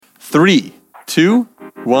3, 2,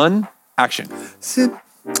 1, action. I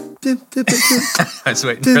was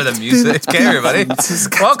waiting for the music. Okay, everybody.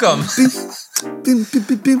 Welcome.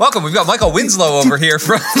 Welcome. We've got Michael Winslow over here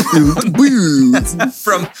from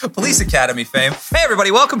Police Academy fame. Hey, everybody.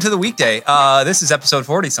 Welcome to the weekday. This is episode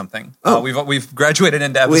 40-something. We've graduated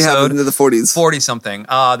into episode... We have into the 40s. 40-something.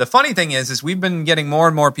 The funny thing is we've been getting more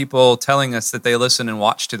and more people telling us that they listen and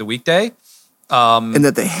watch to the weekday. And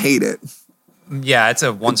that they hate it. Yeah, it's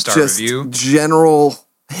a 1-star review. General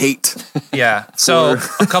hate. Yeah. So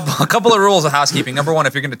a couple of rules of housekeeping. Number one,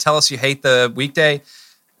 if you're going to tell us you hate the weekday,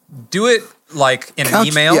 do it like in an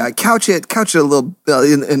email. Yeah, couch it a little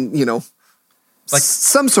in like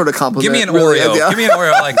some sort of compliment. Give me an Oreo. Give me an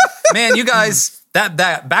Oreo. Like, man, you guys, that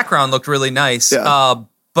background looked really nice. Yeah.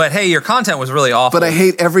 But hey, your content was really awful. But I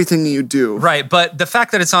hate everything you do. Right. But the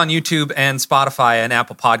fact that it's on YouTube and Spotify and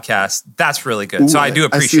Apple Podcasts, that's really good. Ooh, so I do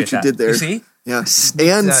appreciate that. I see what you did there. You see? Yeah.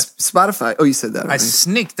 And Spotify. Oh, you said that. I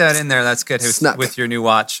sneaked that in there. That's good. With your new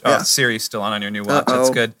watch. Oh, Siri's still on your new watch.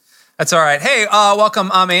 That's good. That's all right. Hey, welcome.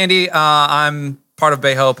 I'm Andy. I'm part of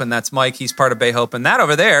Bay Hope, and that's Mike. He's part of Bay Hope. And that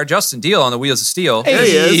over there, Justin Deal on the Wheels of Steel. Hey,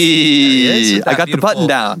 there he is. I got the button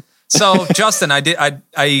down. So, Justin,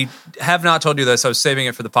 I have not told you this. I was saving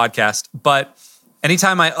it for the podcast. But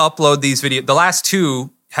anytime I upload these videos, the last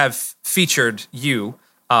two have featured you,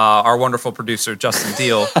 our wonderful producer, Justin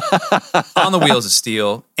Deal, on the Wheels of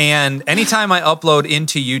Steel. And anytime I upload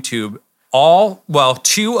into YouTube,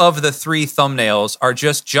 two of the 3 thumbnails are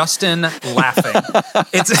just Justin laughing.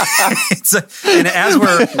 And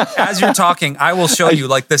as you're talking, I will show you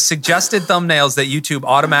like the suggested thumbnails that YouTube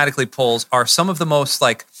automatically pulls are some of the most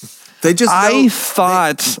like. I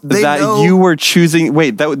thought that you were choosing.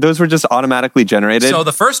 Wait, those were just automatically generated? So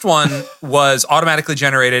the first one was automatically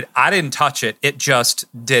generated. I didn't touch it. It just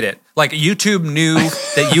did it. Like YouTube knew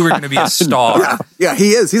that you were going to be a star. Yeah,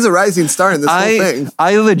 he is. He's a rising star in this whole thing.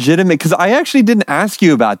 I legitimately, because I actually didn't ask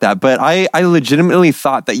you about that, but I legitimately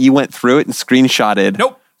thought that you went through it and screenshotted.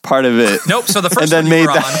 Nope. Part of it. Nope. So the first one you were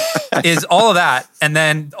on is all of that. And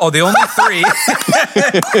then, the only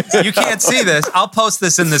 3, you can't see this. I'll post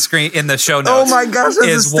this in the show notes. Oh my gosh, that's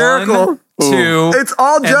hysterical. 1, 2, it's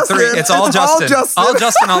all Justin. 3. It's all Justin. All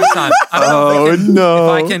Justin all the time.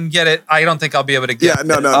 No. If I can get it, I don't think I'll be able to get it.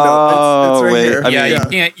 Yeah, no. It's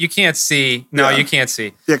right here. You can't see. No, you can't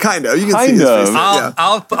see. Yeah, kind of. You can see his face.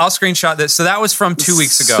 I'll screenshot this. So that was from 2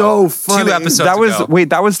 weeks ago. So funny. 2 episodes ago.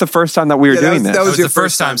 That was the first time that we were doing this. That was the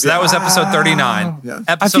first time. So that was episode 39. Yeah.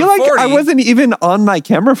 I feel like 40, I wasn't even on my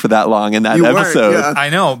camera for that long in that episode. Yeah. I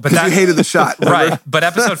know, but you hated the shot. Right. But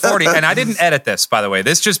episode 40, and I didn't edit this, by the way.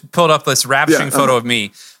 This just pulled up this ravishing photo of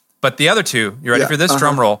me. But the other 2, you ready for this?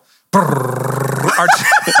 Drum roll. Are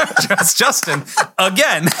just Justin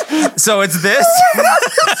again. So it's this.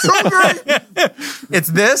 So great. It's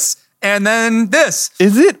this. And then this.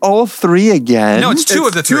 Is it all 3 again? No, it's 2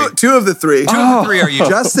 of the 3. Two of the 3. 2 of the 3 are you.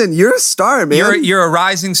 Justin, you're a star, man. You're a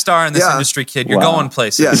rising star in this industry, kid. You're going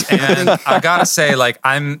places. Yeah. And I gotta say, like,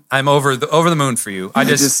 I'm over the moon for you. I'm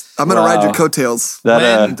gonna ride your coattails.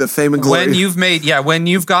 The fame and glory. When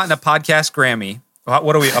you've gotten a podcast Grammy.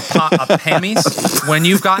 What are we? A Pammys? When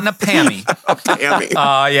you've gotten a Pammy. A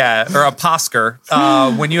Pammy. Or a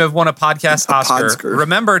Posker. When you have won a podcast Oscar, Podsker.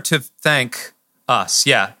 remember to thank us.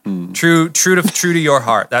 Yeah. True to your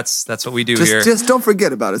heart. That's what we do here. Just don't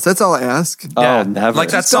forget about us. That's all I ask. Yeah. Never. Like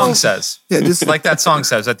that song says. Yeah, just like that song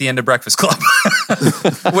says at the end of Breakfast Club.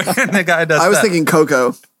 When the guy does I was thinking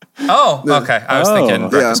Coco. Oh, okay. I was thinking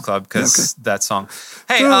Breakfast Club because that song.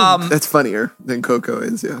 Hey, that's funnier than Coco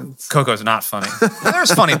is. Yeah, Coco's not funny.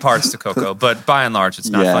 There's funny parts to Coco, but by and large, it's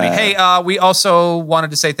not funny. Hey, we also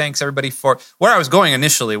wanted to say thanks everybody for where I was going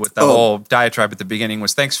initially with the whole diatribe at the beginning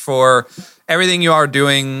was thanks for everything you are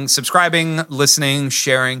doing, subscribing, listening,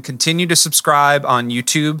 sharing. Continue to subscribe on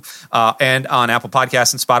YouTube and on Apple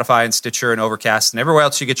Podcasts and Spotify and Stitcher and Overcast and everywhere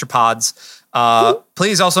else you get your pods.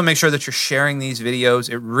 Please also make sure that you're sharing these videos.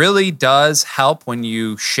 It really does help when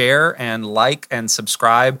you share and like and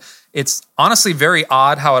subscribe. It's honestly very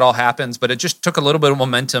odd how it all happens, but it just took a little bit of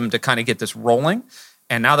momentum to kind of get this rolling.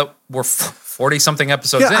 And now that we're 40-something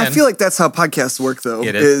episodes in. I feel like that's how podcasts work, though.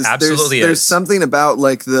 It is. Absolutely There's something about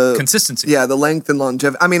like the consistency. Yeah, the length and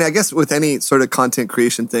longevity. I mean, I guess with any sort of content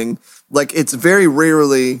creation thing, like it's very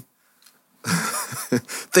rarely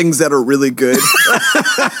Things that are really good.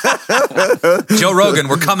 Joe Rogan,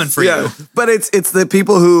 we're coming for you. But it's the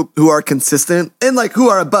people who are consistent and like who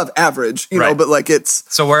are above average, you know, but like it's.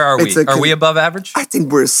 So where are we? Are we above average? I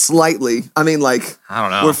think we're slightly. I mean, like, I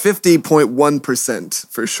don't know. We're 50.1%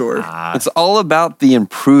 for sure. It's all about the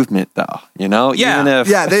improvement though, you know? Yeah. Even if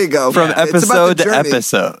There you go. From episode to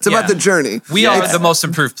episode. It's about the journey. We are the most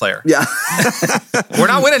improved player. Yeah. We're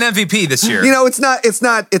not winning MVP this year. You know, it's not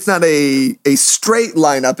a straight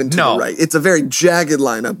line up and to the right. It's a very jagged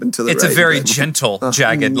line up and to the right. It's a very gentle,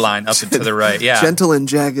 jagged line up and to the right. Yeah. Gentle and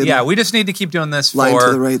jagged. Yeah, we just need to keep doing this line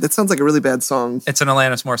to the right. That sounds like a really bad song. It's an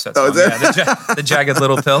Alanis Morissette song. The Jagged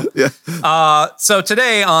Little Pill. Yeah. So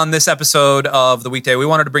today on this episode of The Weekday, we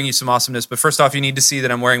wanted to bring you some awesomeness. But first off, you need to see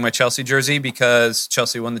that I'm wearing my Chelsea jersey because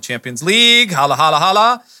Chelsea won the Champions League. Holla, holla,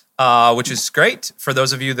 holla. Which is great for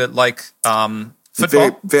those of you that like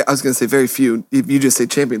football. I was going to say very few. You just say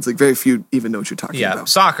Champions League. Very few even know what you're talking about.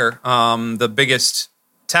 Soccer.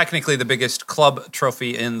 Technically the biggest club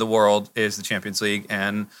trophy in the world is the Champions League.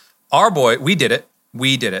 And our boy, we did it.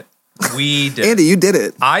 Andy, you did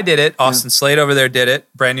it. I did it. Austin Slade over there did it.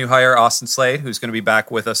 Brand new hire, Austin Slade, who's going to be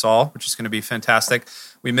back with us all, which is going to be fantastic.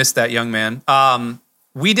 We missed that young man.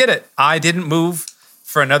 We did it. I didn't move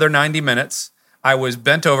for another 90 minutes. I was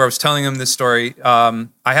bent over. I was telling him this story. I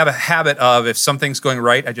have a habit of if something's going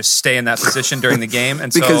right, I just stay in that position during the game,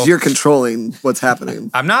 and because you're controlling what's happening.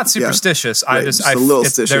 I'm not superstitious. Yeah. Just a little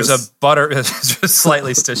stitious. Just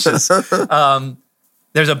slightly stitious.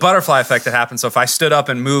 There's a butterfly effect that happens. So if I stood up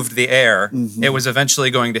and moved the air, it was eventually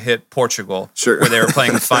going to hit Portugal, where they were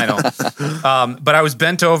playing the final. But I was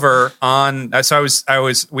bent over on. So I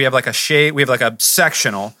was. We have like a shade. We have like a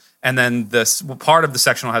sectional. And then this part of the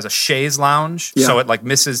sectional has a chaise lounge, so it like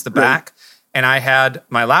misses the back. And I had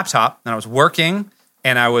my laptop, and I was working,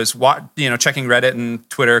 and I was checking Reddit and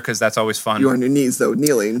Twitter because that's always fun. You were on your knees though,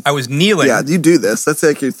 kneeling. I was kneeling. Yeah, you do this. That's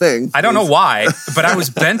like your thing. I don't know why, but I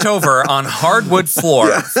was bent over on hardwood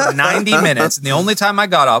floor for 90 minutes, and the only time I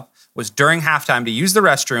got up was during halftime to use the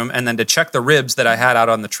restroom and then to check the ribs that I had out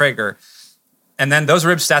on the Traeger. And then those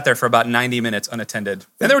ribs sat there for about 90 minutes unattended,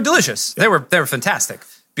 and they were delicious. They were fantastic.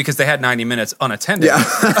 Because they had 90 minutes unattended. Yeah.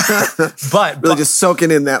 but really just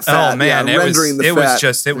soaking in that fat. Oh man, it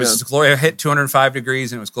was glorious. It hit 205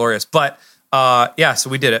 degrees and it was glorious. But so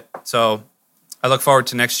we did it. So I look forward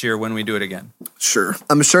to next year when we do it again. Sure.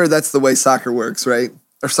 I'm sure that's the way soccer works, right?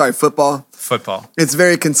 Or sorry, football. Football. It's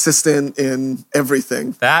very consistent in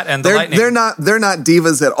everything. That and the Lightning. They're not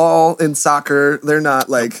divas at all in soccer. They're not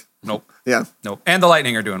like Nope. Yeah. Nope. And the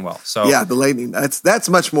Lightning are doing well. So yeah, the Lightning. That's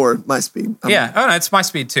much more my speed. It's my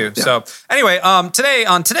speed too. Yeah. So anyway, today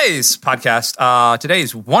on today's podcast,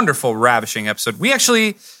 today's wonderful, ravishing episode, we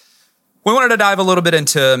wanted to dive a little bit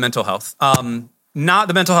into mental health. Not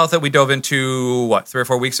the mental health that we dove into 3 or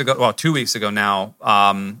 4 weeks ago. Well, 2 weeks ago now,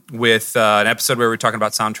 with an episode where we were talking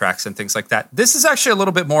about soundtracks and things like that. This is actually a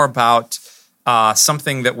little bit more about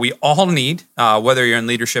something that we all need, whether you're in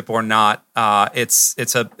leadership or not.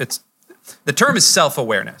 The term is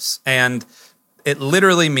self-awareness, and it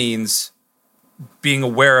literally means being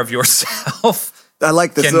aware of yourself. I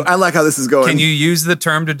like this. I like how this is going. Can you use the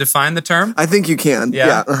term to define the term? I think you can.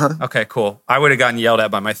 Yeah. Okay, cool. I would have gotten yelled at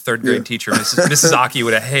by my third grade teacher. Mrs. Aki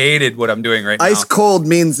would have hated what I'm doing right now. Ice cold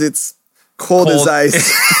means it's cold as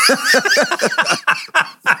ice.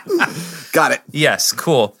 Got it. Yes,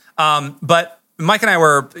 cool. But Mike and I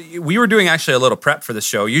were doing actually a little prep for the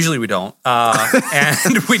show. Usually we don't. And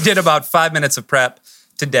we did about 5 minutes of prep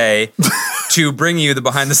today to bring you the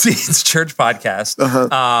Behind the Scenes Church podcast,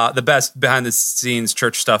 the best behind the scenes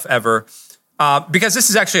church stuff ever. Because this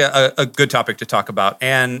is actually a good topic to talk about.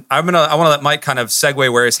 And I want to let Mike kind of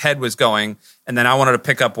segue where his head was going. And then I wanted to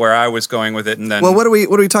pick up where I was going with it. And then, well, what are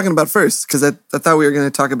we talking about first? Because I thought we were going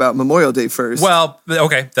to talk about Memorial Day first. Well,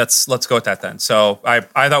 okay, let's go with that then. So I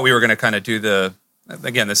thought we were going to kind of do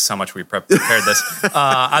again, this is how much we prepared this.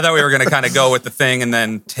 I thought we were going to kind of go with the thing and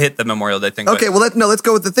then hit the Memorial Day thing. Okay, let's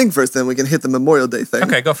go with the thing first. Then we can hit the Memorial Day thing.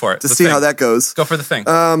 Okay, go for it. To see how that goes. Go for the thing.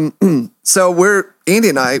 So Andy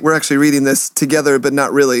and I, we're actually reading this together, but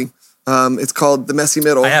not really. It's called The Messy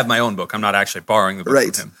Middle. I have my own book. I'm not actually borrowing the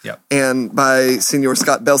book from him. Yep. And by Senior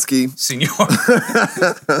Scott Belsky. Senior.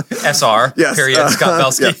 SR. Yes. Period. Scott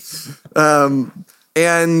Belsky. Yeah.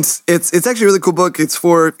 And it's actually a really cool book. It's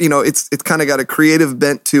for, it's kind of got a creative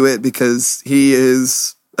bent to it because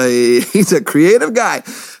he's a creative guy.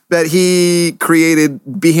 That he created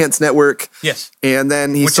Behance Network. Yes. And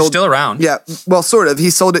then Which is still around. Yeah. Well, sort of. He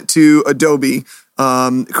sold it to Adobe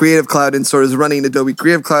Creative Cloud and sort of is running Adobe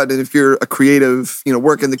Creative Cloud. And if you're a creative,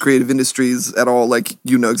 work in the creative industries at all, like,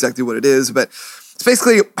 exactly what it is. But It's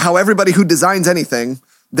basically how everybody who designs anything,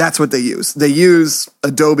 that's what they use. They use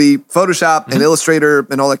Adobe Photoshop and Illustrator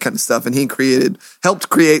and all that kind of stuff. And he helped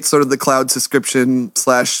create sort of the cloud subscription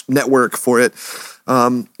 / network for it.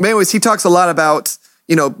 But anyways, he talks a lot about,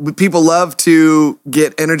 people love to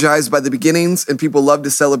get energized by the beginnings and people love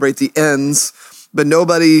to celebrate the ends, but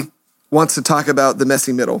nobody wants to talk about the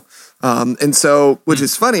messy middle. And so, which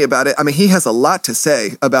is funny about it, I mean, he has a lot to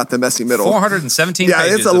say about the messy middle. 417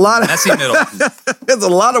 pages it's a lot of messy middle. It's a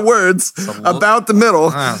lot of words about the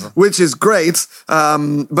middle, which is great.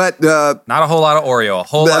 But not a whole lot of Oreo, a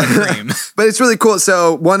whole lot of cream. But it's really cool.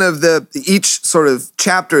 So each sort of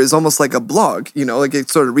chapter is almost like a blog, like it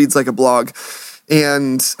sort of reads like a blog.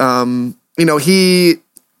 And,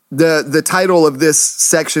 the title of this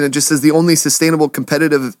section, it just says the only sustainable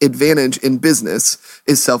competitive advantage in business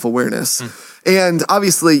is self-awareness. And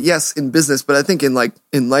obviously, yes, in business, but I think in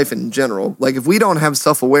life in general, like if we don't have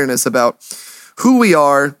self-awareness about who we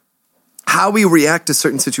are, how we react to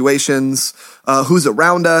certain situations, who's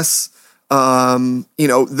around us,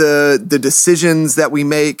 the decisions that we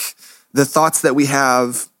make, the thoughts that we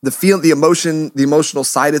have, the emotional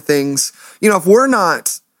side of things, if we're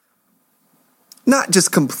not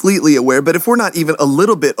just completely aware, but if we're not even a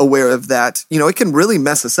little bit aware of that, it can really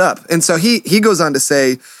mess us up. And so he goes on to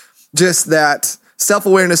say just that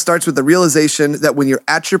self-awareness starts with the realization that when you're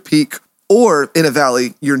at your peak or in a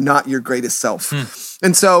valley, you're not your greatest self.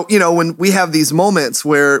 And so, when we have these moments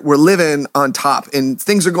where we're living on top and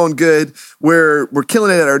things are going good, we're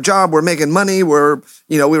killing it at our job, we're making money, we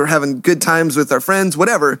were having good times with our friends,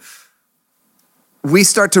 whatever, we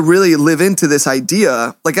start to really live into this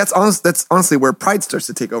idea. Like that's honestly where pride starts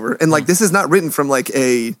to take over. And this is not written from like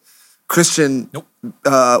a Christian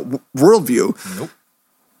worldview. Nope.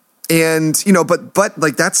 And, but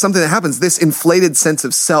like that's something that happens. This inflated sense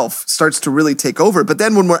of self starts to really take over. But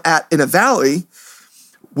then when we're in a valley,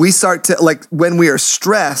 we start to when we are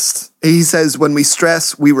stressed, he says, when we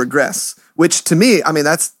stress, we regress, which to me, I mean,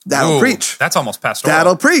 that'll preach. That's almost pastoral.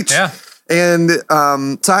 That'll preach. Yeah. And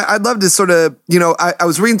so I'd love to sort of, I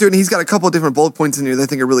was reading through it and he's got a couple of different bullet points in here that I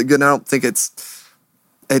think are really good. And I don't think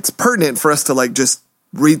it's pertinent for us to just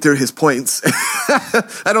read through his points.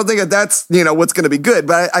 I don't think that's, what's going to be good.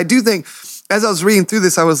 But I do think as I was reading through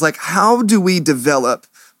this, I was like, how do we develop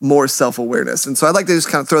more self-awareness? And so I'd like to just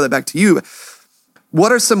kind of throw that back to you.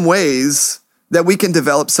 What are some ways that we can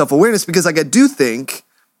develop self-awareness? Because I do think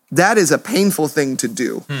that is a painful thing to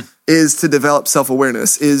do, is to develop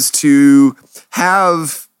self-awareness, is to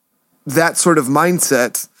have that sort of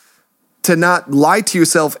mindset to not lie to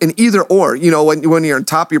yourself in either or. When you're on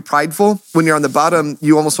top, you're prideful. When you're on the bottom,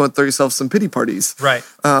 you almost want to throw yourself some pity parties. Right.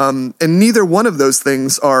 And neither one of those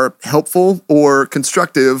things are helpful or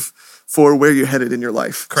constructive for where you're headed in your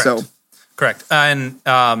life. Correct. And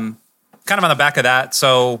kind of on the back of that,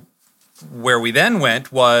 so where we then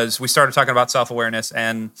went was we started talking about self-awareness,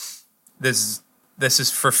 and this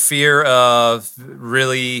is for fear of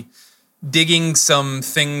really digging some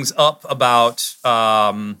things up about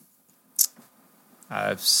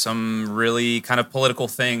some really kind of political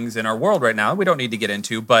things in our world right now. We don't need to get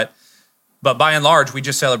into, but by and large, we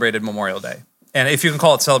just celebrated Memorial Day. And if you can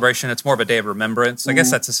call it celebration, it's more of a day of remembrance. I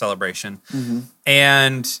guess that's a celebration. Mm-hmm.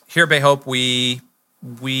 And here at Bay Hope, we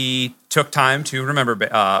took time to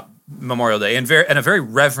remember Memorial Day in a very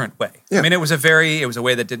reverent way. Yeah. I mean, it was a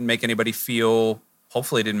way that didn't make anybody feel,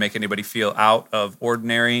 hopefully didn't make anybody feel out of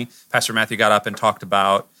ordinary. Pastor Matthew got up and talked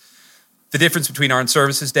about the difference between Armed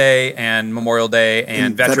Services Day and Memorial Day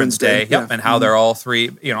and Veterans Day. Yep, and how they're all three,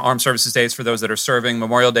 Armed Services Day is for those that are serving,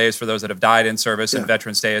 Memorial Day is for those that have died in service, and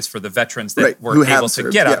Veterans Day is for the veterans that were able to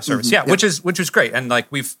get out of service. Yeah, which is great. And like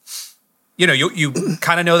we've, you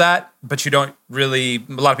kind of know that, but you don't really,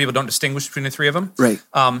 a lot of people don't distinguish between the three of them. Right.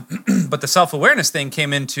 But the self-awareness thing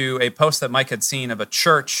came into a post that Mike had seen of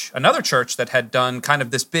another church that had done kind of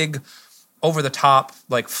this big over-the-top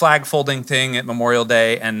like flag folding thing at Memorial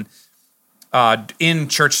Day and in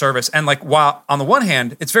church service. And like, while on the one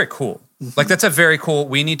hand, it's very cool. Mm-hmm. Like that's a very cool,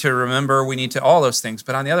 we need to remember, we need to all those things.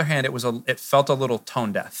 But on the other hand, it felt a little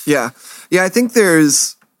tone deaf. Yeah. Yeah. I think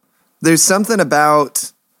there's something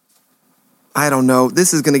about, I don't know,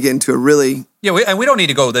 this is going to get into a really... Yeah. And we don't need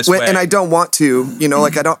to go this way. And I don't want to,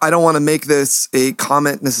 like I don't want to make this a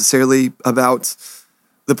comment necessarily about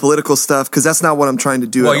the political stuff, because that's not what I'm trying to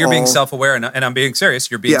do. Well, you're being self-aware enough, and I'm being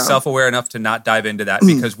serious. You're being self-aware enough to not dive into that,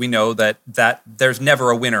 because we know that there's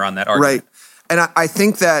never a winner on that argument. Right. And I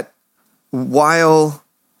think that while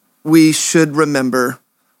we should remember,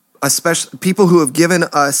 especially people who have given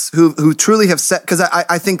us, who truly have set, because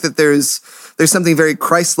I think that there's something very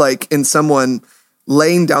Christ-like in someone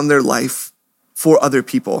laying down their life for other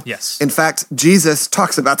people. Yes. In fact, Jesus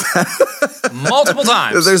talks about that multiple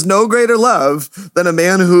times. There's no greater love than a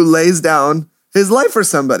man who lays down his life for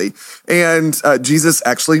somebody. And Jesus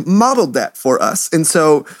actually modeled that for us. And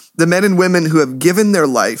so the men and women who have given their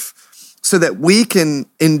life so that we can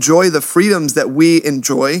enjoy the freedoms that we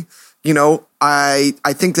enjoy, you know, I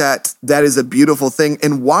think that is a beautiful thing.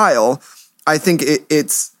 And while I think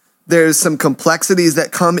there's some complexities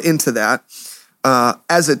that come into that,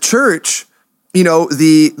 as a church, you know,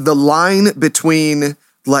 the line between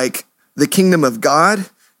like the kingdom of God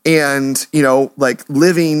and, you know, like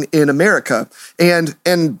living in America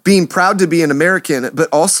and being proud to be an American, but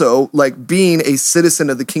also like being a citizen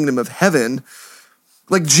of the kingdom of heaven.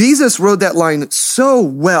 Like Jesus rode that line so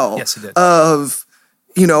well. Yes, he did. Of,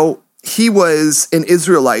 you know, he was an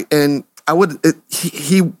Israelite, and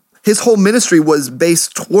his whole ministry was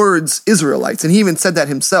based towards Israelites. And he even said that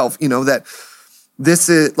himself, you know, that this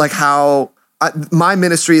is like how my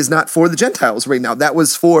ministry is not for the Gentiles right now. That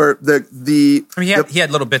was for the I mean, he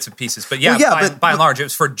had little bits and pieces, but by and large, it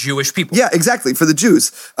was for Jewish people. Yeah, exactly, for the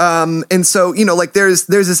Jews. And so, you know, like there's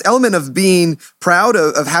this element of being proud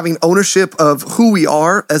of having ownership of who we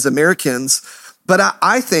are as Americans. But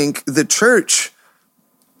I think the church,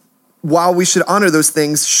 while we should honor those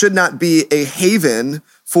things, should not be a haven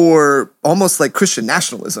for almost like Christian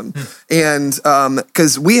nationalism. And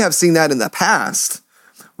because we have seen that in the past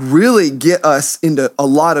really get us into a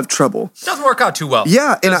lot of trouble. It doesn't work out too well.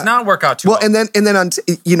 Yeah. It does not work out too well. And then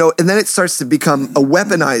you know, and then it starts to become a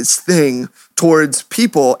weaponized thing towards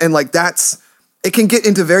people. And like it can get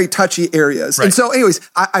into very touchy areas. Right. And so anyways,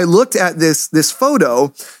 I looked at this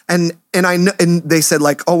photo and they said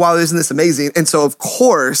like, oh wow, isn't this amazing? And so of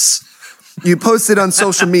course, you post it on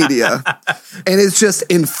social media and it's just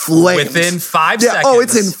inflamed. Within 5 seconds. Oh,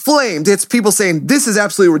 it's inflamed. It's people saying, this is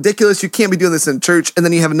absolutely ridiculous. You can't be doing this in church. And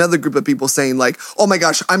then you have another group of people saying like, oh my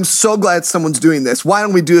gosh, I'm so glad someone's doing this. Why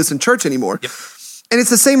don't we do this in church anymore? Yep. And it's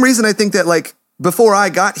the same reason I think that like before I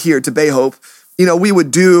got here to Bay Hope, you know, we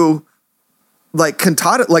would do like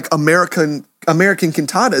cantata, like American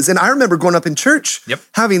cantatas. And I remember growing up in church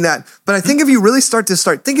having that. But I think if you really start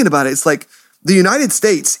thinking about it, it's like, the United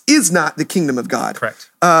States is not the kingdom of God.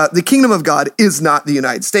 Correct. The kingdom of God is not the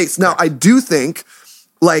United States. Now, I do think,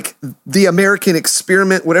 like, the American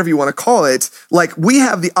experiment, whatever you want to call it, like, we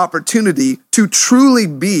have the opportunity to truly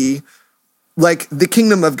be, like, the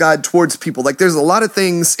kingdom of God towards people. Like, there's a lot of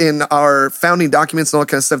things in our founding documents and all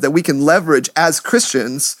that kind of stuff that we can leverage as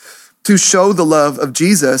Christians to show the love of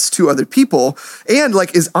Jesus to other people. And,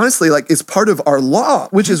 like, is honestly, like, is part of our law,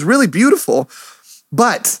 which is really beautiful.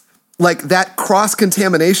 But like that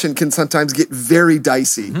cross-contamination can sometimes get very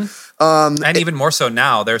dicey. And even more so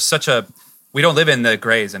now, we don't live in the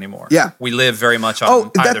grays anymore. Yeah. We live very much on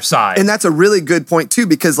either side. And that's a really good point too,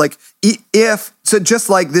 because like just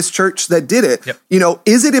like this church that did it, you know,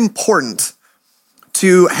 is it important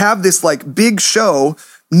to have this like big show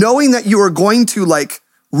knowing that you are going to like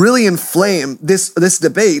really inflame this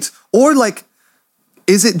debate, or like,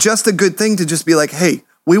 is it just a good thing to just be like, hey,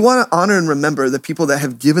 we want to honor and remember the people that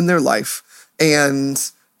have given their life,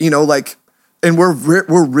 and you know, like, and we're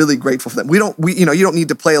really grateful for them. You don't need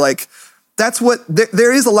to play like. That's what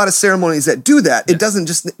there is a lot of ceremonies that do that. It doesn't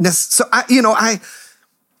just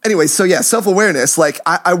anyway. So yeah, self-awareness. Like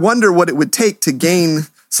I wonder what it would take to gain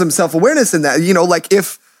some self-awareness in that. You know, like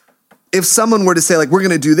if someone were to say like, we're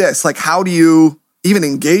going to do this, like how do you even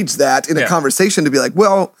engage that in a conversation to be like,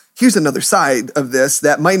 well, here's another side of this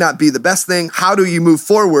that might not be the best thing. How do you move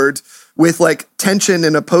forward with like tension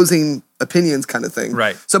and opposing opinions kind of thing?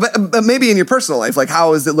 Right. So, but maybe in your personal life, like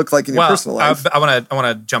how does it look like in your personal life? I want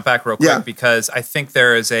to jump back real quick because I think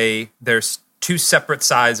there's two separate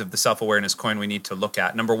sides of the self-awareness coin we need to look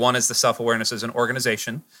at. Number one is the self-awareness as an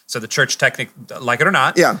organization. So the church, like it or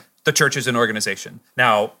not, the church is an organization.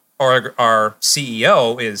 Now, our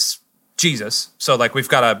CEO is Jesus. So like we've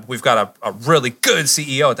got a really good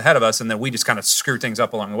CEO at the head of us, and then we just kind of screw things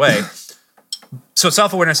up along the way. So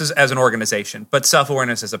self-awareness is as an organization, but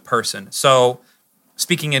self-awareness as a person. So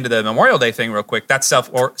speaking into the Memorial Day thing real quick, that's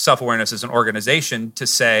self-awareness as an organization to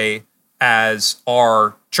say, as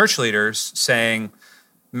our church leaders saying,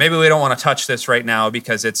 maybe we don't want to touch this right now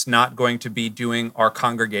because it's not going to be doing our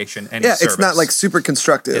congregation any service. It's not like super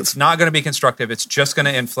constructive. It's not going to be constructive. It's just going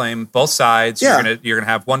to inflame both sides. Yeah. You're going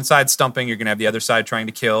to have one side stumping. You're going to have the other side trying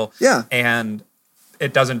to kill. Yeah. And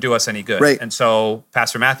it doesn't do us any good. Right. And so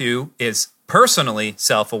Pastor Matthew is personally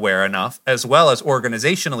self-aware enough, as well as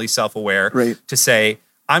organizationally self-aware, to say,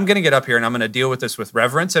 I'm going to get up here and I'm going to deal with this with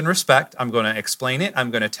reverence and respect. I'm going to explain it.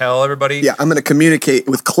 I'm going to tell everybody. Yeah, I'm going to communicate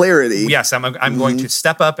with clarity. Yes, I'm going to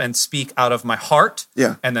step up and speak out of my heart.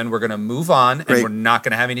 Yeah. And then we're going to move on, and we're not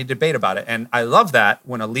going to have any debate about it. And I love that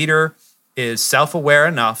when a leader is self-aware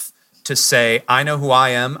enough to say, I know who I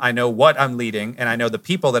am, I know what I'm leading, and I know the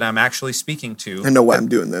people that I'm actually speaking to. I know why I'm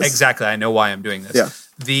doing this. Exactly, I know why I'm doing this. Yeah.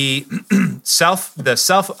 The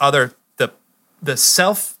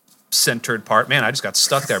self-centered part, man, I just got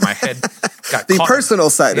stuck there. My head got the caught. personal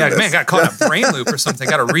side Yeah, of this. man, got caught in a brain loop or something.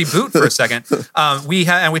 Got to reboot for a second.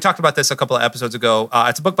 We talked about this a couple of episodes ago.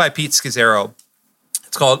 It's a book by Pete Scazzero.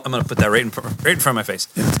 It's called, I'm going to put that right in front of my face.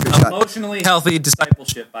 Yeah, Emotionally Healthy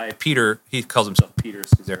Discipleship by Peter. He calls himself Peter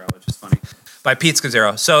Scazzero, which is funny. By Pete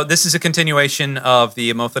Scazzero. So this is a continuation of the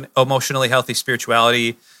Emotionally Healthy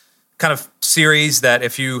Spirituality kind of series that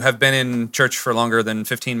if you have been in church for longer than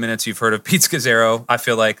 15 minutes, you've heard of Pete Scazzero. I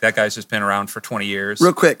feel like that guy's just been around for 20 years.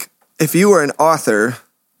 Real quick, if you were an author,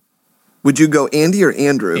 would you go Andy or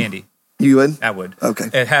Andrew? Andy. You would? I would. Okay.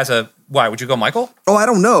 It has why? Would you go Michael? Oh, I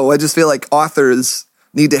don't know. I just feel like authors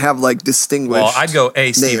need to have like distinguished. Well, I'd go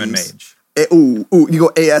A. Stephen names. Mage. Ooh, you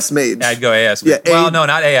go A.S. Mage. I'd go A.S. Yeah, Mage. Well, no,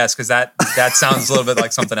 not A.S. because that sounds a little bit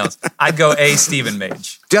like something else. I'd go A. Stephen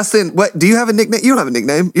Mage. Justin, what? Do you have a nickname? You don't have a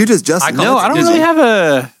nickname. You're just Justin. No, I don't really have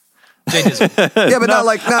a. J. Disney. Yeah, but not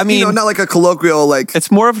like a colloquial like.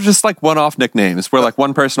 It's more of just like one-off nicknames where like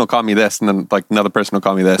one person will call me this and then like another person will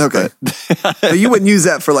call me this. Okay. But You wouldn't use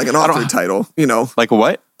that for like an author title, like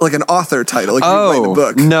what? like an author title, like you're writing a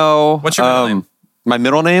book. No. What's your middle name? My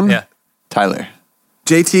middle name? Yeah. Tyler.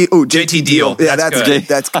 JT Deal. Yeah, That's that's good. good.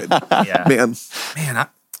 That's good. Yeah. Man,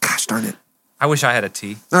 gosh darn it. I wish I had a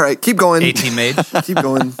T. All right, keep going. A.T. Mage. Keep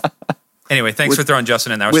going. Anyway, thanks for throwing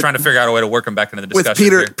Justin in there. I was trying to figure out a way to work him back into the With discussion.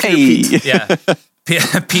 Peter. here. Pete. Yeah.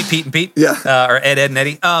 Pete, and Pete. Yeah. Or Ed, and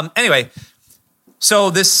Eddie. Anyway, so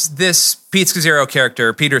this Pete Scazzero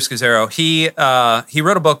character, Peter Scazzero, he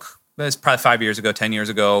wrote a book. It was probably 5 years ago, 10 years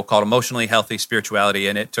ago, called Emotionally Healthy Spirituality,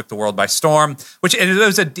 and it took the world by storm. It's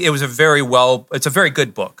a very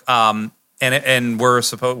good book. And we're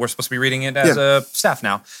supposed to be reading it as a staff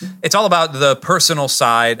now. It's all about the personal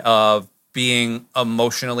side of being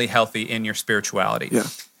emotionally healthy in your spirituality. Yeah.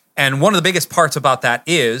 And one of the biggest parts about that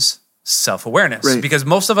is self-awareness, Right. because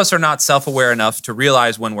most of us are not self-aware enough to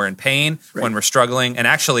realize when we're in pain, when we're struggling. And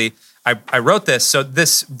actually, I wrote this. So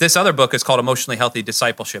this other book is called Emotionally Healthy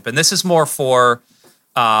Discipleship. And this is more for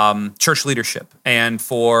church leadership and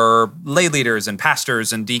for lay leaders and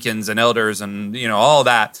pastors and deacons and elders and all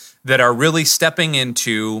that are really stepping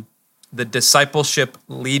into the discipleship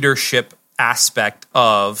leadership aspect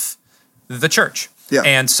of the church. Yeah.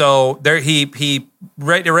 And so there he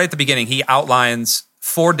right at the beginning, he outlines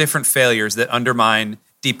 4 different failures that undermine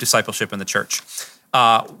deep discipleship in the church.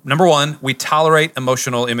 Number 1, we tolerate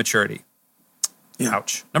emotional immaturity. Yeah.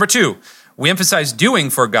 Ouch. Number 2, we emphasize doing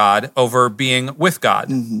for God over being with God.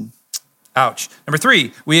 Mm-hmm. Ouch. Number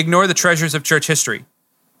 3, we ignore the treasures of church history.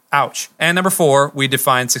 Ouch. And number 4, we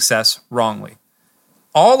define success wrongly.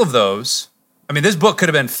 All of those, this book could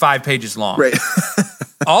have been 5 pages long. Right.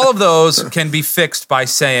 All of those can be fixed by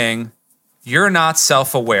saying, you're not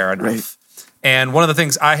self-aware enough. Right. And one of the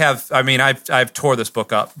things I've tore this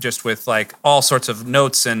book up just with like all sorts of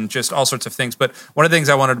notes and just all sorts of things. But one of the things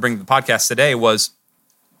I wanted to bring to the podcast today was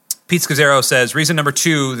Pete Scazzero says, reason number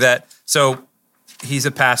 2 so he's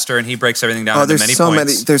a pastor and he breaks everything down into many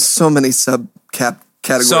points. There's so many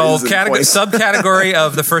categories. So and points. subcategory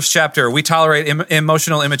of the first chapter, we tolerate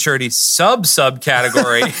emotional immaturity.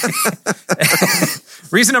 Subcategory.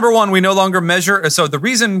 Reason number 1, we no longer measure. So the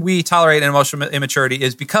reason we tolerate emotional immaturity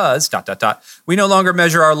is because ... we no longer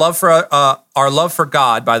measure our love for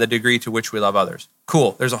God by the degree to which we love others.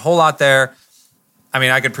 Cool. There's a whole lot there.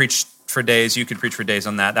 I could preach for days. You could preach for days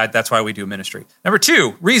on that. That's why we do ministry.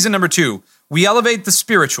 Reason number 2, we elevate the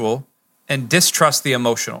spiritual and distrust the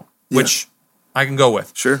emotional, which I can go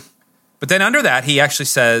with. Sure. But then under that, he actually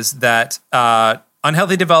says that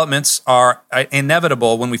unhealthy developments are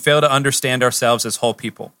inevitable when we fail to understand ourselves as whole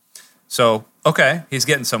people. So, okay, he's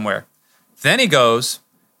getting somewhere. Then he goes,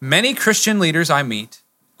 many Christian leaders I meet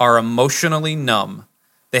are emotionally numb.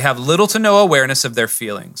 They have little to no awareness of their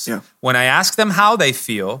feelings. Yeah. When I ask them how they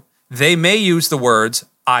feel, they may use the words,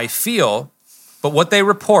 I feel, but what they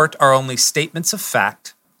report are only statements of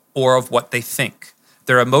fact or of what they think.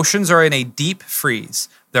 Their emotions are in a deep freeze.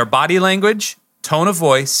 Their body language, tone of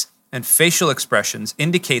voice, and facial expressions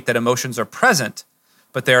indicate that emotions are present,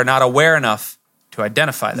 but they are not aware enough to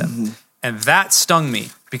identify them. Mm-hmm. And that stung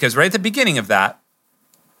me because right at the beginning of that,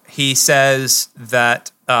 he says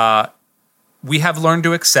that we have learned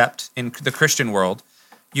to accept in the Christian world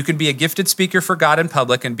you can be a gifted speaker for God in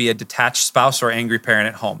public and be a detached spouse or angry parent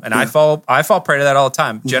at home. And I fall prey to that all the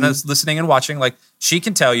time. Jenna's listening and watching. Like, she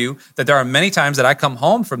can tell you that there are many times that I come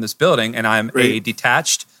home from this building and I'm a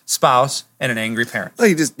detached spouse and an angry parent. Oh,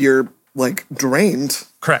 you're like drained.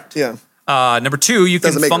 Correct. Yeah. Number two, you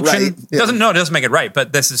can function. It right. It doesn't make it right,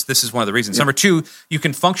 but this is one of the reasons. Number two, you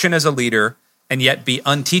can function as a leader and yet be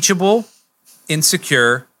unteachable,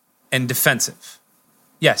 insecure, and defensive.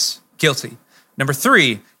 Yes, guilty. Number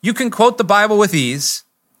three, you can quote the Bible with ease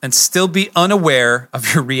and still be unaware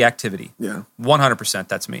of your reactivity. Yeah. 100%,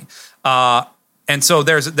 that's me. And so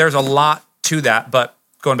there's a lot to that, but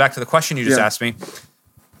going back to the question you just asked me,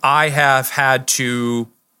 I've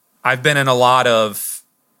been in a lot of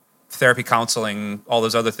therapy, counseling, all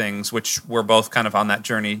those other things, which we're both kind of on that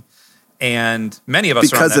journey. And many of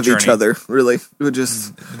us are on that journey. Because of each other, really.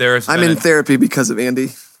 I'm in therapy because of Andy.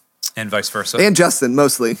 And vice versa. And Justin,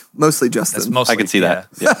 mostly Justin. I can see that.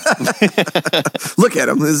 Yeah. Look at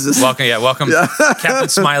him. This is welcome Captain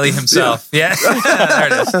Smiley himself. Yeah. There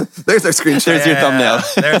it is. There's our screenshot. There's your thumbnail.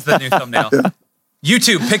 There's the new thumbnail.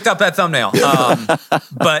 YouTube picked up that thumbnail.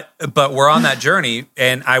 But we're on that journey,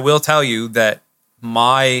 and I will tell you that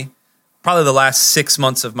probably the last 6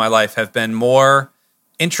 months of my life have been more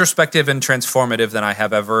introspective and transformative than I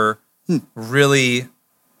have ever really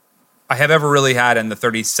had in the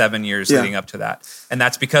 37 years leading up to that. And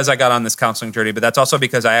that's because I got on this counseling journey, but that's also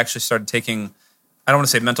because I actually started taking, I don't want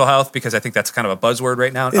to say mental health because I think that's kind of a buzzword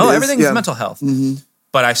right now. Everything is mental health. Mm-hmm.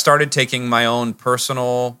 But I started taking my own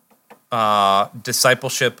personal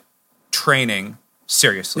discipleship training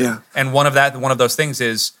seriously. Yeah. And one of those things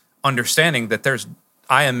is understanding that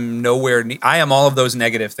I am all of those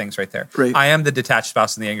negative things right there. Right. I am the detached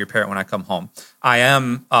spouse and the angry parent when I come home. I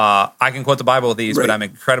can quote the Bible with these, but I'm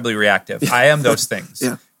incredibly reactive. I am those things.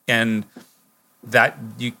 Yeah. And that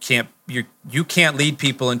you can't lead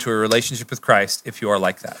people into a relationship with Christ if you are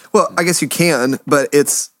like that. Well, I guess you can, but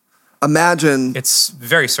it's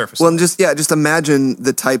very surface. Well, just imagine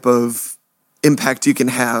the type of impact you can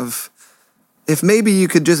have if maybe you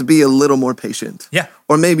could just be a little more patient. Yeah.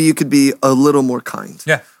 Or maybe you could be a little more kind.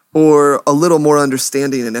 Yeah. Or a little more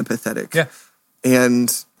understanding and empathetic. Yeah. And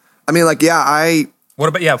I mean, what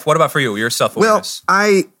about for you? Your self-awareness.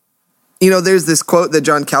 Well, there's this quote that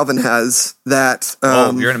John Calvin has that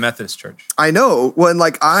you're in a Methodist church. I know. When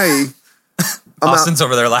Austin's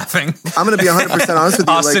over there laughing. I'm going to be 100% honest with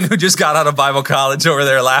you. Austin, who just got out of Bible college, over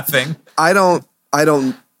there laughing. I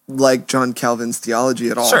don't like John Calvin's theology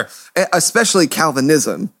at all. Sure. Especially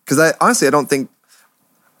Calvinism. Because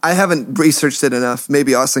I haven't researched it enough.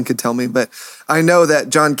 Maybe Austin could tell me. But I know that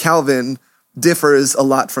John Calvin differs a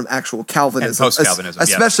lot from actual Calvinism. And post-Calvinism,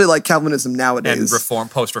 especially like Calvinism nowadays. And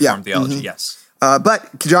post-Reformed theology, yes.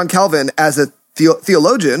 But John Calvin, as a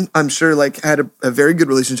theologian, I'm sure had a very good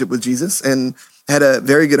relationship with Jesus and had a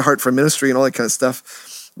very good heart for ministry and all that kind of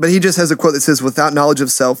stuff. But he just has a quote that says, "Without knowledge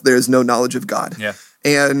of self, there is no knowledge of God." Yeah.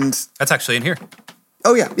 And that's actually in here.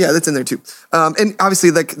 Oh yeah, that's in there too. And obviously,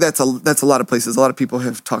 that's a lot of places. A lot of people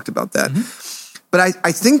have talked about that. Mm-hmm. But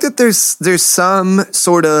I think that there's some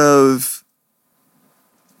sort of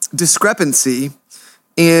discrepancy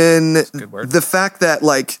in the fact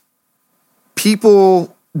that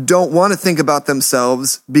people don't want to think about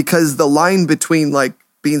themselves because the line between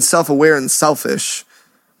being self-aware and selfish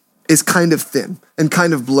is kind of thin and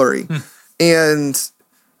kind of blurry. And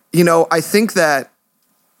I think that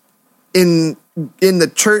in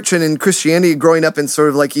the church and in Christianity, growing up in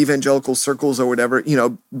sort of evangelical circles or whatever,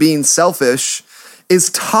 being selfish is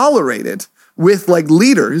tolerated with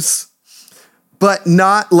leaders, but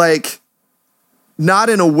not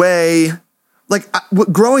in a way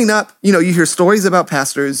growing up. You hear stories about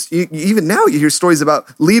pastors. Even now, you hear stories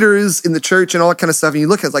about leaders in the church and all that kind of stuff, and you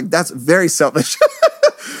look at it that's very selfish,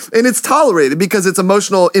 and it's tolerated because it's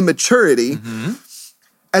emotional immaturity,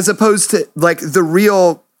 as opposed to the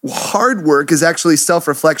real hard work is actually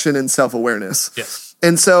self-reflection and self-awareness. Yes.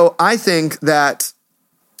 And so I think that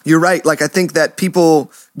you're right. I think that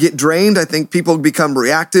people get drained. I think people become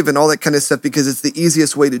reactive and all that kind of stuff because it's the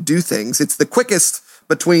easiest way to do things. It's the quickest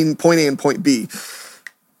between point A and point B.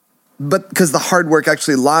 But because the hard work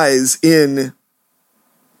actually lies in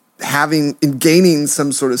gaining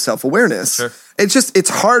some sort of self-awareness. Sure. It's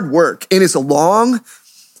hard work and it's long.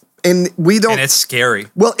 And it's scary.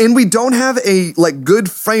 Well, and we don't have a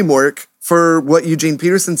good framework for what Eugene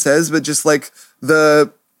Peterson says, but just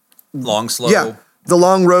the long, slow. Yeah, the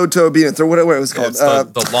long road to obedience, or whatever it was called.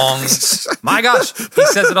 The long. My gosh, he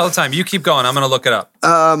says it all the time. You keep going. I'm going to look it up.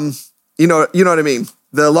 You know what I mean.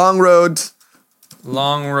 The long road.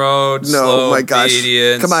 Long road, No, slow my gosh.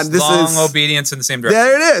 obedience. Come on, this long is- obedience in the same direction.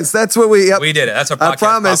 There it is. That's what we. Yep. We did it. That's our podcast. I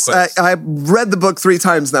promise. pop quiz. I read the book 3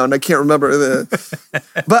 times now, and I can't remember the.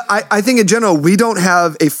 But I think in general, we don't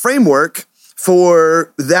have a framework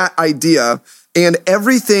for that idea. And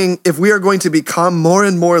everything, if we are going to become more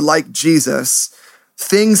and more like Jesus,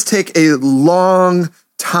 things take a long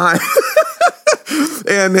time.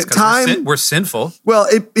 And 'Cause time, we're sinful. well,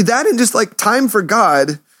 that and just like time for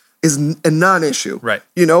God is a non-issue. Right.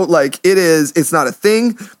 You know, like it's not a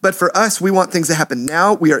thing. But for us, we want things to happen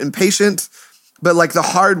now. We are impatient. But like the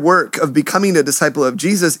hard work of becoming a disciple of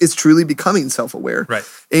Jesus is truly becoming self-aware. Right.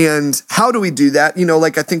 And how do we do that? You know,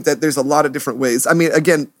 like I think that there's a lot of different ways. I mean,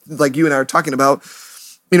 again, like you and I are talking about,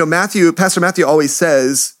 you know, Pastor Matthew always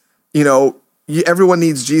says, you know, everyone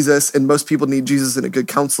needs Jesus and most people need Jesus and a good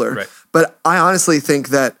counselor. Right. But I honestly think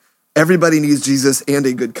that everybody needs Jesus and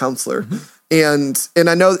a good counselor. And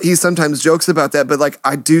I know he sometimes jokes about that, but like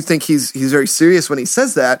I do think he's very serious when he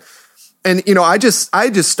says that. And you know, I just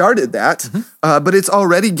started that, but it's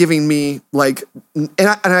already giving me like, and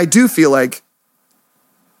I do feel like,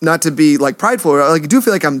 not to be like prideful, like I do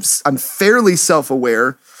feel like I'm fairly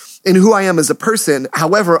self-aware in who I am as a person.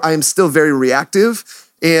 However, I am still very reactive,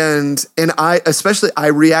 and I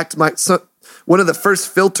react one of the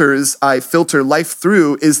first filters I filter life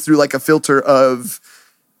through is through like a filter of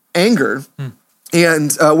anger.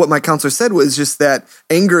 And what my counselor said was just that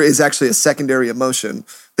anger is actually a secondary emotion.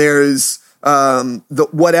 There's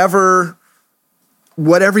whatever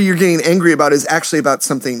you're getting angry about is actually about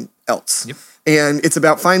something else. Yep. And it's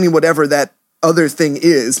about finding whatever that other thing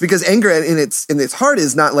is, because anger in its heart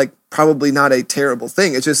is not like probably not a terrible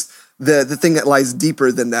thing. It's just the thing that lies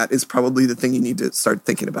deeper than that is probably the thing you need to start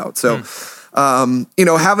thinking about. So, you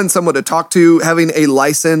know, having someone to talk to, having a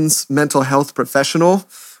licensed mental health professional,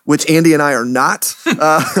 which Andy and I are not.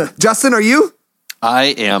 Justin, are you? I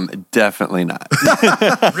am definitely not.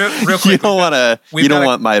 Real quick. You don't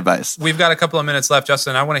want my advice. We've got a couple of minutes left,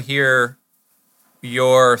 Justin. I want to hear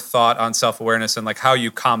your thought on self-awareness and like how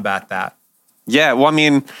you combat that. Yeah, well, I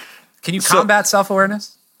mean, Can you combat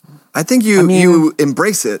self-awareness? I think you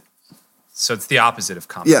embrace it. So it's the opposite of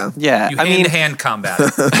combat. Yeah. Yeah, You I mean, hand-to-hand combat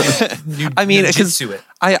it. You I mean, because ninjutsu it.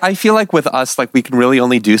 I feel like with us, like we can really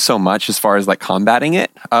only do so much as far as like combating it,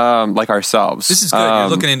 like ourselves. This is good. You're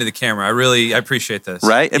looking into the camera. I appreciate this.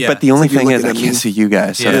 right. Yeah. But the only It's like thing you're is, I looking at can't me. see you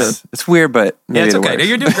guys. So Yeah. it's weird, but Yeah, maybe it's it okay. works.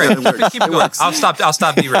 You're doing great. Keep going. I'll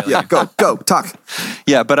stop derailing Yeah, you. go, talk.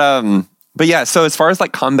 Yeah, but yeah. So as far as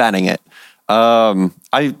like combating it,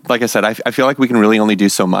 like I said, I feel like we can really only do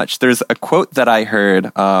so much. There's a quote that I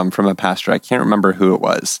heard from a pastor. I can't remember who it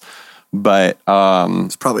was, but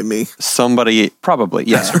It's probably me. somebody probably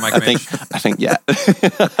yeah. Pastor Mike I think yeah.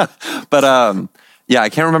 But yeah, I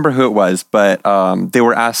can't remember who it was, but they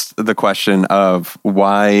were asked the question of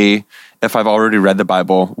why, if I've already read the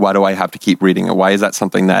Bible, why do I have to keep reading it? Why is that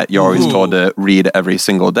something that you're always told to read every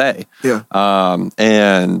single day? Yeah.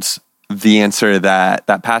 And the answer that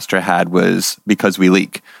pastor had was because we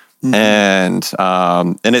leak. And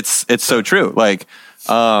it's so true. Like,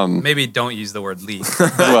 Maybe don't use the word leak.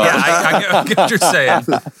 well, I get what you're saying.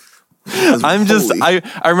 I'm just, Holy.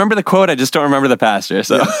 I remember the quote. I just don't remember the pastor.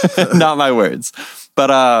 So not my words, but,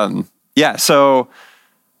 yeah. So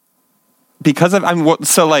because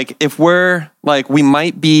so like, if we're like, we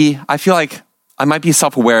might be, I feel like I might be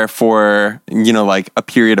self-aware for, you know, like a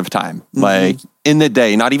period of time, like in the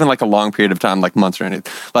day, not even like a long period of time, like months or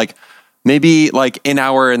anything, like maybe like an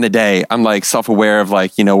hour in the day, I'm like self-aware of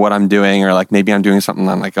like, you know, what I'm doing, or like maybe I'm doing something.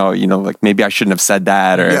 I'm like, oh, you know, like maybe I shouldn't have said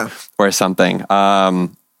that or something.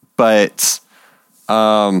 But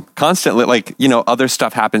constantly, like, you know, other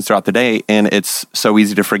stuff happens throughout the day, and it's so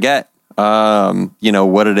easy to forget, you know,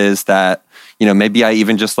 what it is that, you know, maybe I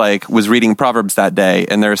even just like was reading Proverbs that day,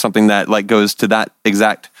 and there's something that like goes to that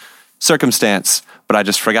exact circumstance, but I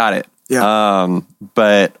just forgot it. Yeah.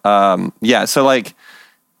 Yeah. So like,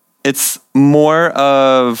 it's more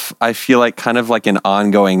of, I feel like kind of like an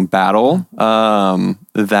ongoing battle,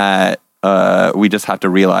 that, we just have to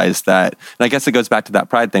realize that, and I guess it goes back to that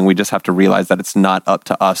pride thing. We just have to realize that it's not up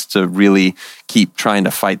to us to really keep trying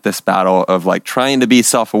to fight this battle of like trying to be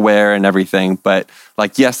self-aware and everything. But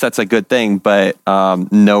like, yes, that's a good thing. But,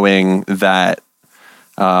 knowing that,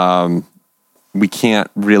 we can't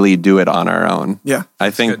really do it on our own. Yeah.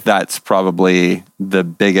 I think good. that's probably the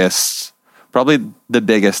biggest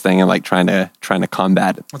thing in like trying to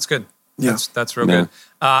combat it. That's good. Yeah. That's real Yeah. good.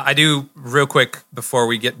 I do real quick before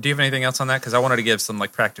we get. Do you have anything else on that? Because I wanted to give some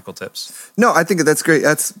like practical tips. No, I think that's great.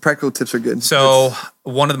 That's practical tips are good. So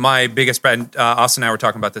one of my biggest, Austin and I were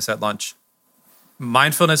talking about this at lunch.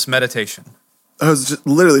 Mindfulness meditation. I was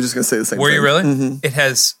literally just going to say the same thing. Were you really? Mm-hmm. It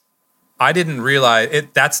has. I didn't realize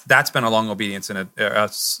it. That's been a long obedience and a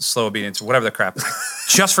slow obedience, or whatever the crap.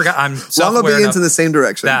 Just forgot. I'm long obedience in the same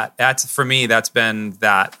direction. That's for me. That's been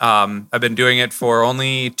that. I've been doing it for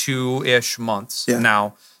only 2-ish months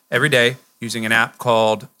now. Every day using an app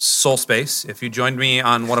called SoulSpace. If you joined me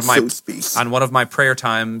on one of my prayer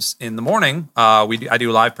times in the morning, I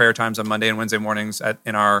do live prayer times on Monday and Wednesday mornings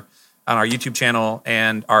on our YouTube channel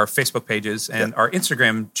and our Facebook pages and our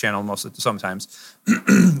Instagram channel sometimes.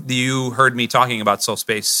 You heard me talking about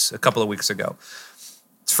SoulSpace a couple of weeks ago.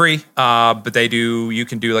 It's free, but you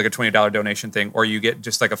can do like a $20 donation thing, or you get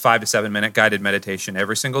just like a 5 to 7 minute guided meditation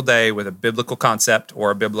every single day with a biblical concept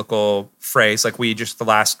or a biblical phrase. Like the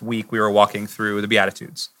last week we were walking through the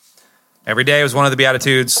Beatitudes. Every day was one of the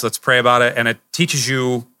Beatitudes. Let's pray about it. And it teaches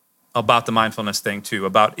you about the mindfulness thing too,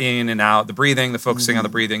 about in and out, the breathing, the focusing on the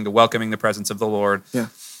breathing, the welcoming the presence of the Lord. Yeah.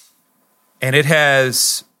 And it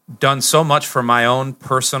has done so much for my own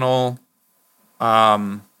personal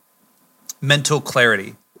mental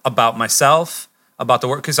clarity about myself, about the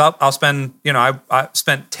work. Because I'll spend, I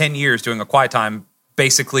spent 10 years doing a quiet time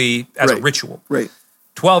basically as a ritual. Right.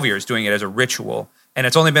 12 years doing it as a ritual. And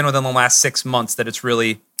it's only been within the last 6 months that it's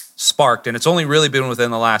really sparked. And it's only really been within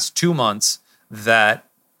the last 2 months that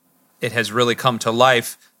it has really come to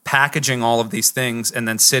life, packaging all of these things and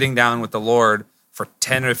then sitting down with the Lord for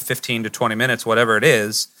 10 or 15 to 20 minutes, whatever it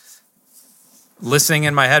is, listening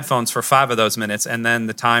in my headphones for 5 of those minutes, and then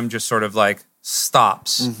the time just sort of like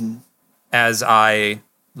stops as I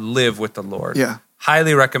live with the Lord. Yeah.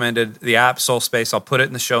 Highly recommended the app SoulSpace. I'll put it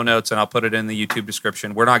in the show notes and I'll put it in the YouTube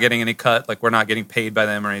description. We're not getting any cut, like we're not getting paid by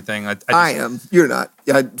them or anything. I am. You're not.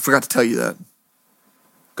 I forgot to tell you that.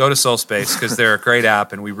 Go to SoulSpace because they're a great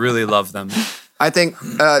app and we really love them. I think,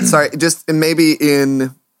 just maybe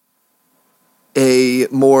in a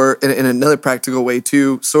more, in another practical way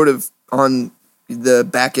too, sort of on the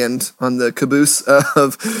back end, on the caboose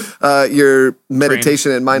of your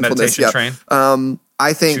meditation and mindfulness. Meditation train.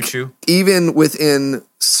 I think Choo-choo. Even within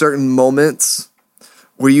certain moments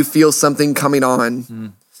where you feel something coming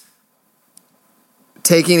on,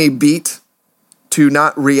 taking a beat to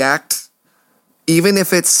not react, even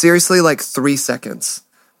if it's seriously like 3 seconds,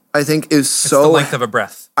 I think is so... It's the length of a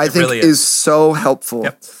breath. I think really is so helpful.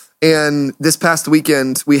 Yep. And this past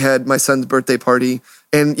weekend, we had my son's birthday party,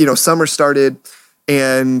 and, summer started,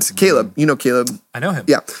 and Caleb, Caleb. I know him.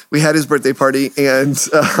 Yeah. We had his birthday party, and...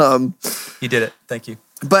 He did it. Thank you.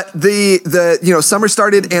 But the summer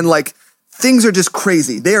started, and like things are just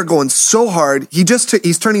crazy. They are going so hard.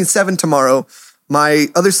 He's turning 7 tomorrow. My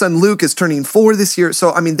other son, Luke, is turning 4 this year.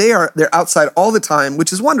 So, I mean, they're outside all the time,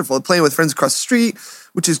 which is wonderful. Playing with friends across the street,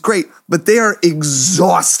 which is great. But they are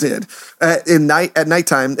exhausted at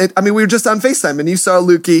nighttime. We were just on FaceTime, and you saw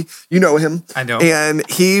Lukey. You know him. I know. And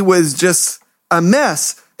he was just a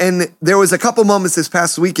mess. And there was a couple moments this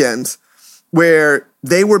past weekend where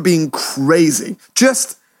they were being crazy.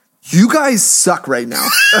 Just, you guys suck right now.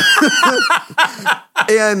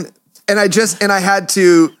 and I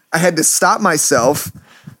had to stop myself,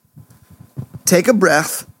 take a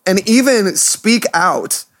breath, and even speak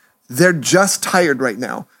out. They're just tired right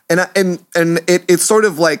now. And it sort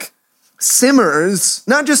of like simmers,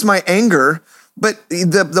 not just my anger, but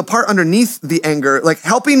the part underneath the anger, like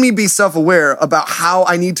helping me be self-aware about how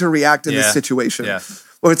I need to react in this situation. Yeah.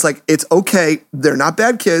 Where it's like, it's okay. They're not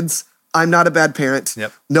bad kids. I'm not a bad parent.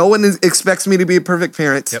 Yep. No one expects me to be a perfect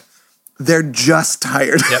parent. Yep. They're just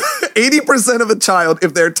tired. Yep. 80% of a child,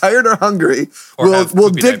 if they're tired or hungry,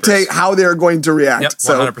 will dictate how they're going to react. Yep,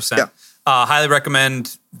 100%. Yeah. Highly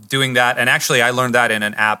recommend doing that. And actually, I learned that in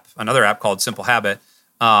another app called Simple Habit.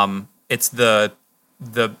 It's the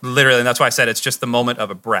literally, and that's why I said it's just the moment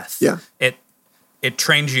of a breath. Yeah. It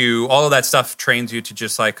trains you, all of that stuff trains you to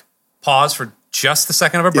just like pause for just the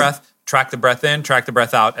second of a breath, track the breath in, track the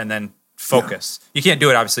breath out, and then focus. Yeah. You can't do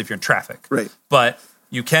it, obviously, if you're in traffic. Right. But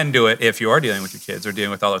you can do it if you are dealing with your kids or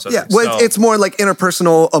dealing with all those other things. Well, it's more like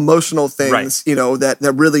interpersonal, emotional things,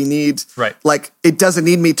 that really need, like, it doesn't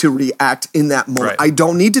need me to react in that moment. I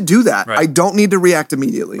don't need to do that. I don't need to react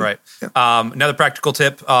immediately. Right. Yeah. Another practical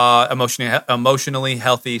tip, emotionally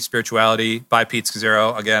healthy spirituality by Pete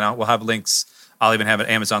Scazzero. Again, we'll have links. I'll even have an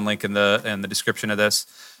Amazon link in the description of this.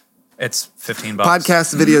 It's $15.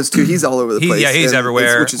 Podcast videos too. He's all over the place. Yeah, he's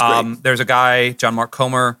everywhere. Which is great. There's a guy, John Mark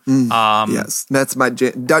Comer. Yes, that's my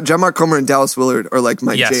jam. John Mark Comer and Dallas Willard are like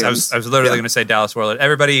my jams. Yes, I was literally going to say Dallas Willard.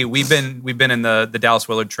 Everybody, we've been in the Dallas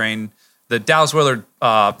Willard train, the Dallas Willard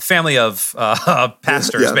family of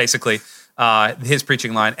pastors, basically. his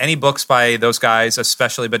preaching line. Any books by those guys,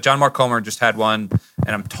 especially, but John Mark Comer just had one,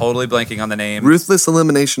 and I'm totally blanking on the name. Ruthless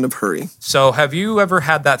Elimination of Hurry. So have you ever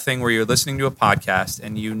had that thing where you're listening to a podcast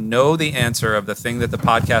and you know the answer of the thing that the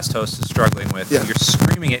podcast host is struggling with, and you're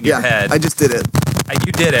screaming it in your head? I just did it.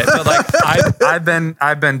 You did it, but like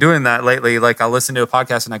I've been doing that lately. Like I'll listen to a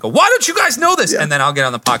podcast and I go, "Why don't you guys know this?" And then I'll get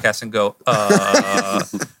on the podcast and go,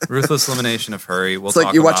 "Ruthless Elimination of Hurry." It's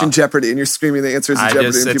like you're watching Jeopardy and you're screaming the answers to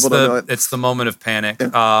Jeopardy and people don't know it. It's the moment of panic.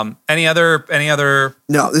 Yeah. Any other?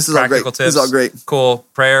 No, this is all great. Tips? This is all great. Cool.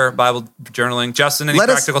 Prayer, Bible journaling. Justin, any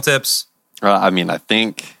practical tips? I mean, I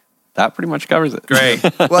think that pretty much covers it. Great.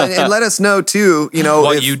 Well, and let us know too,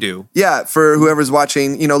 what you do. Yeah, for whoever's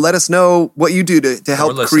watching, let us know what you do to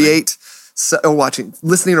help create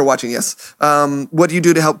listening or watching, yes. What do you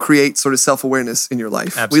do to help create sort of self-awareness in your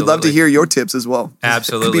life? Absolutely. We'd love to hear your tips as well.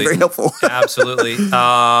 Absolutely. It could be very helpful. Absolutely.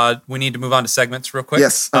 We need to move on to segments real quick.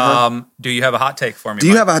 Yes. Do you have a hot take for me? Do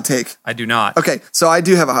you have a hot take? I do not. Okay, so I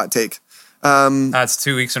do have a hot take. That's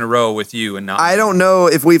 2 weeks in a row with you and not I don't know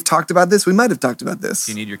if we've talked about this. We might have talked about this.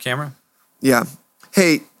 Do you need your camera? Yeah.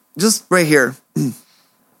 Hey, just right here.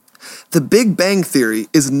 The Big Bang Theory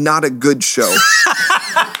is not a good show.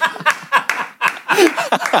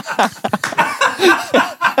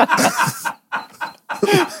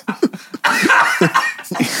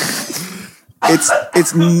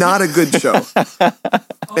 It's not a good show.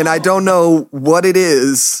 And I don't know what it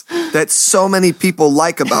is that so many people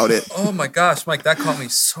like about it. Oh my gosh, Mike, that caught me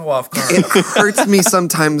so off guard. It hurts me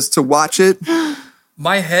sometimes to watch it.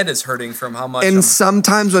 My head is hurting from how much. And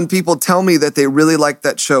sometimes when people tell me that they really like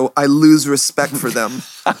that show, I lose respect for them.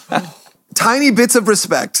 Tiny bits of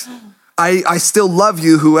respect. I still love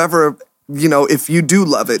you, whoever, if you do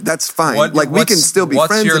love it, that's fine. We can still be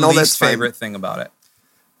friends and all that's fine. What's your least favorite thing about it?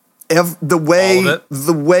 The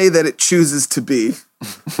way that it chooses to be.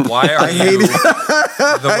 Why are you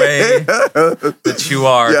the way that you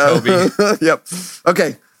are, Toby? Yep.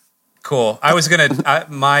 Okay. Cool. I was gonna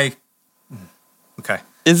Okay.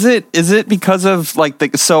 Is it because of I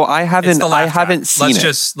haven't seen it.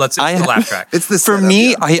 It's the laugh track. It's the for setup,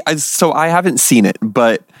 me. Yeah. I haven't seen it,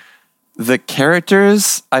 but the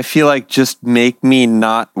characters I feel like just make me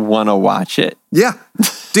not want to watch it. Yeah,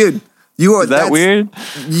 dude, you are. Is that weird?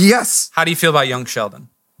 Yes. How do you feel about Young Sheldon?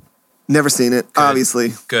 Never seen it,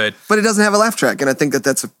 obviously. Good. But it doesn't have a laugh track, and I think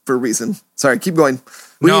that's for a reason. Sorry, keep going.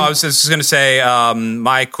 I was just going to say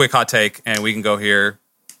my quick hot take, and we can go here.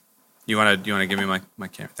 You want to give me my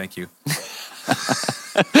camera? Thank you.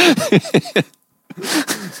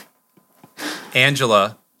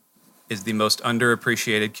 Angela is the most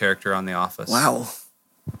underappreciated character on The Office. Wow.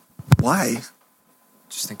 Why?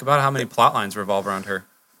 Just think about how many plot lines revolve around her.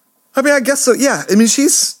 I mean, I guess so. Yeah. I mean,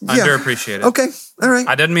 she's underappreciated. Okay. All right.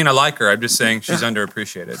 I didn't mean I like her. I'm just saying she's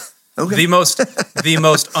underappreciated. Okay. The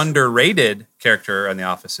most underrated character on The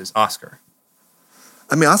Office is Oscar.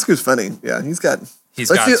 I mean, Oscar's funny. Yeah, we got to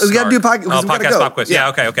do podcast pop quiz. Yeah,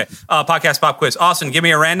 okay. Podcast pop quiz. Austin, give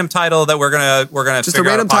me a random title that we're gonna just figure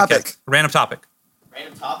a random out topic. Random topic.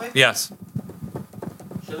 Random topic? Yes.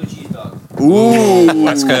 Chili cheese dog. Ooh,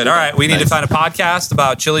 that's good. All right, we need to find a podcast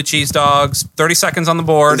about chili cheese dogs. 30 seconds on the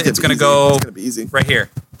board. It's gonna go. It's gonna be easy. Right here.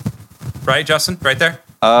 Right, Justin? Right there?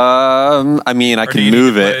 I mean, I can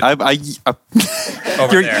move it.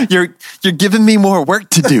 Over there. You're giving me more work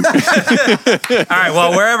to do. All right.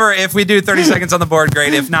 Well, if we do 30 seconds on the board,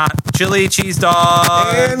 great. If not, chili cheese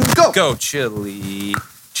dog. And go. Go chilies.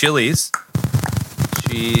 Cheese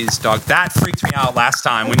dog. That freaked me out last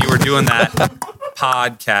time when you were doing that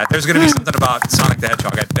podcast. There's going to be something about Sonic the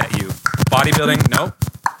Hedgehog, I bet you. Bodybuilding? Nope.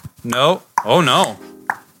 No. Oh, no.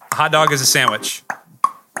 A hot dog is a sandwich.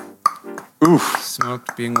 Oof.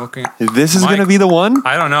 Smoked being woken. This is going to be the one?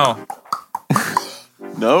 I don't know.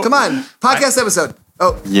 No. Come on. Podcast episode.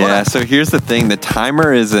 Oh. Yeah, so here's the thing. The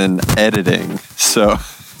timer is in editing. So.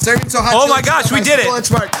 Oh my gosh, we did it.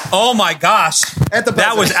 Oh my gosh. At the buzzer.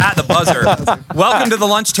 That was at the buzzer. Welcome to The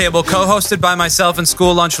Lunch Table, co-hosted by myself and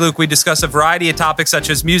School Lunch Luke. We discuss a variety of topics such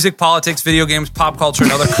as music, politics, video games, pop culture,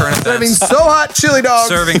 and other current events. Serving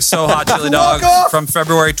so hot chili dogs from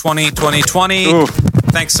February 2020. Ooh.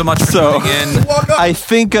 Thanks so much for tuning in. I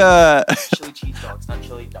think Chili cheese dogs, not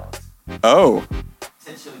chili dogs. Oh.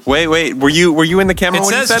 Wait. Were you in the camera It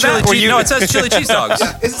when you says said chili that? cheese. No, it says chili cheese dogs.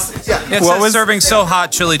 It says serving so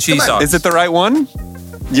hot chili cheese dogs. Is it the right one?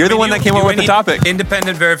 You're the one that came up with the topic.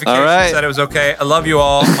 Independent verification All right. said it was okay. I love you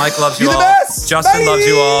all. Mike loves you You're all. the best. Justin loves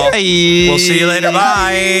you all. Bye. We'll see you later.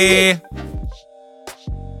 Bye.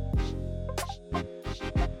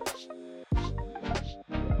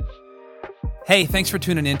 Hey, thanks for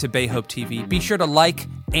tuning in to Bay Hope TV. Be sure to like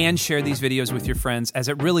and share these videos with your friends, as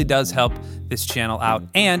it really does help this channel out.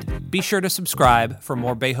 And be sure to subscribe for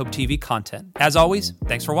more Bay Hope TV content. As always,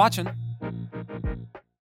 thanks for watching.